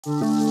The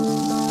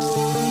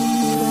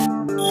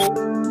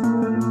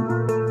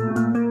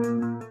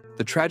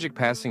tragic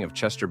passing of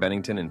Chester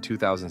Bennington in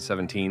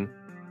 2017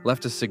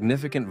 left a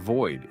significant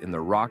void in the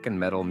rock and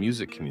metal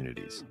music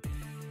communities.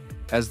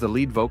 As the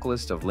lead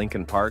vocalist of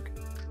Linkin Park,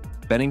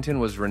 Bennington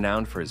was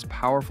renowned for his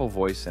powerful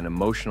voice and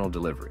emotional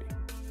delivery.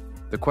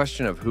 The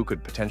question of who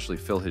could potentially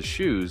fill his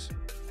shoes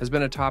has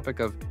been a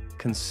topic of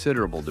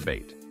considerable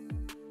debate.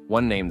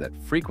 One name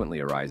that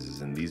frequently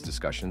arises in these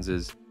discussions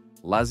is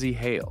Lzzy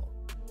Hale,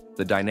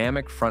 the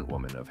dynamic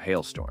frontwoman of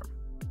Halestorm.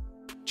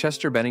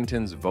 Chester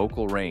Bennington's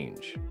vocal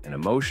range and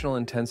emotional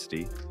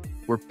intensity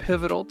were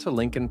pivotal to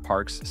Linkin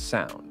Park's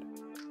sound.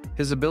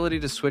 His ability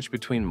to switch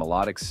between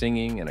melodic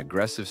singing and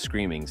aggressive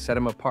screaming set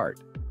him apart.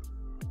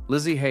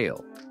 Lzzy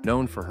Hale,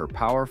 known for her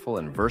powerful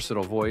and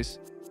versatile voice,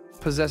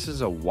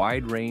 possesses a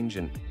wide range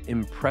and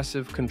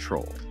impressive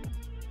control.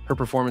 Her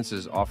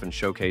performances often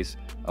showcase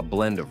a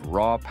blend of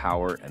raw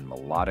power and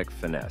melodic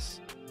finesse,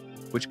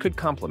 which could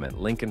complement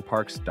Linkin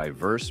Park's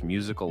diverse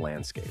musical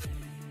landscape.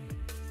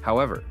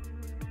 However,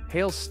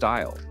 Hale's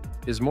style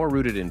is more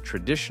rooted in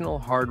traditional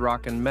hard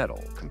rock and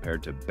metal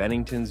compared to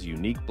Bennington's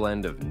unique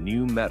blend of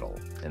new metal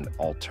and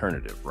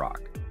alternative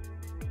rock.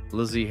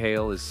 Lzzy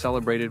Hale is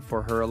celebrated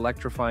for her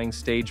electrifying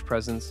stage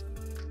presence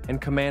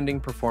and commanding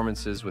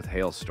performances with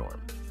Halestorm.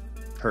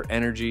 Her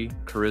energy,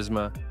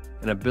 charisma,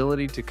 and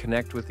ability to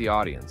connect with the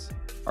audience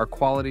are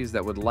qualities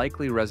that would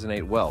likely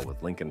resonate well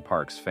with Linkin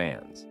Park's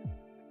fans.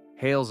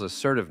 Hale's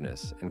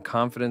assertiveness and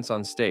confidence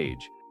on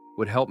stage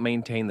would help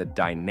maintain the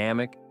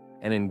dynamic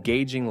and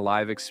engaging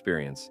live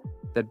experience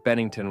that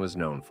Bennington was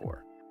known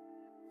for.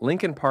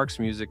 Linkin Park's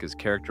music is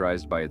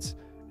characterized by its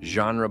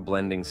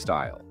genre-blending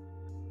style,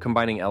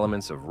 combining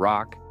elements of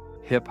rock,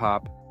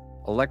 hip-hop,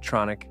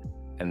 electronic,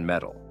 and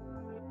metal.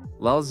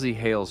 Lzzy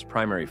Hale's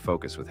primary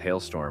focus with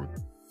Halestorm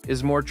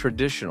is more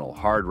traditional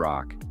hard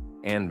rock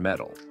and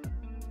metal,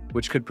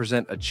 which could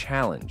present a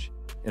challenge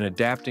in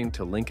adapting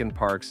to Linkin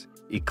Park's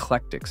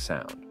eclectic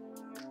sound.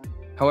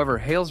 However,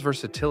 Hale's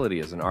versatility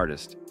as an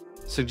artist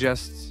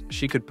suggests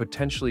she could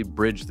potentially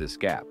bridge this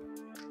gap.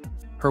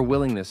 Her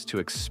willingness to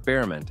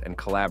experiment and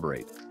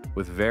collaborate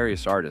with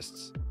various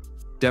artists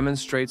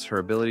demonstrates her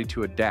ability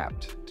to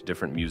adapt to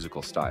different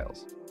musical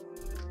styles.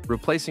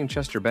 Replacing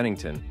Chester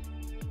Bennington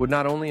would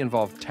not only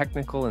involve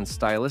technical and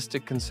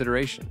stylistic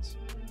considerations,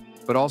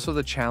 but also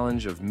the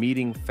challenge of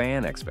meeting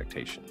fan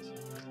expectations.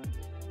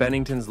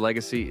 Bennington's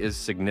legacy is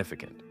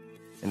significant,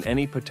 and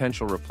any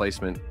potential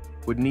replacement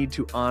would need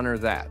to honor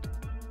that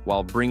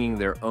while bringing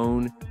their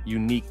own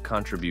unique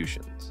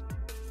contributions.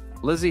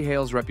 Lzzy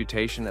Hale's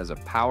reputation as a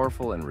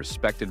powerful and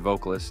respected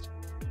vocalist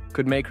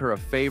could make her a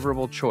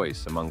favorable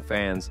choice among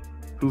fans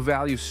who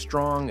value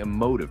strong,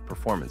 emotive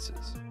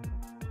performances.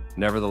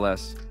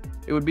 Nevertheless,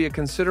 it would be a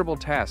considerable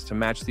task to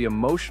match the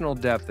emotional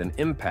depth and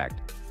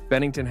impact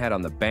Bennington had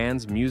on the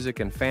band's music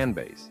and fan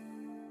base.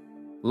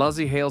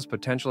 Lzzy Hale's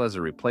potential as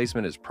a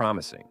replacement is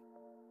promising,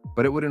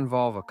 but it would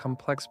involve a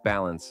complex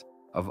balance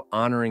of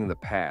honoring the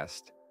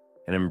past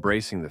and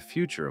embracing the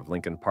future of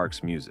Linkin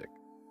Park's music.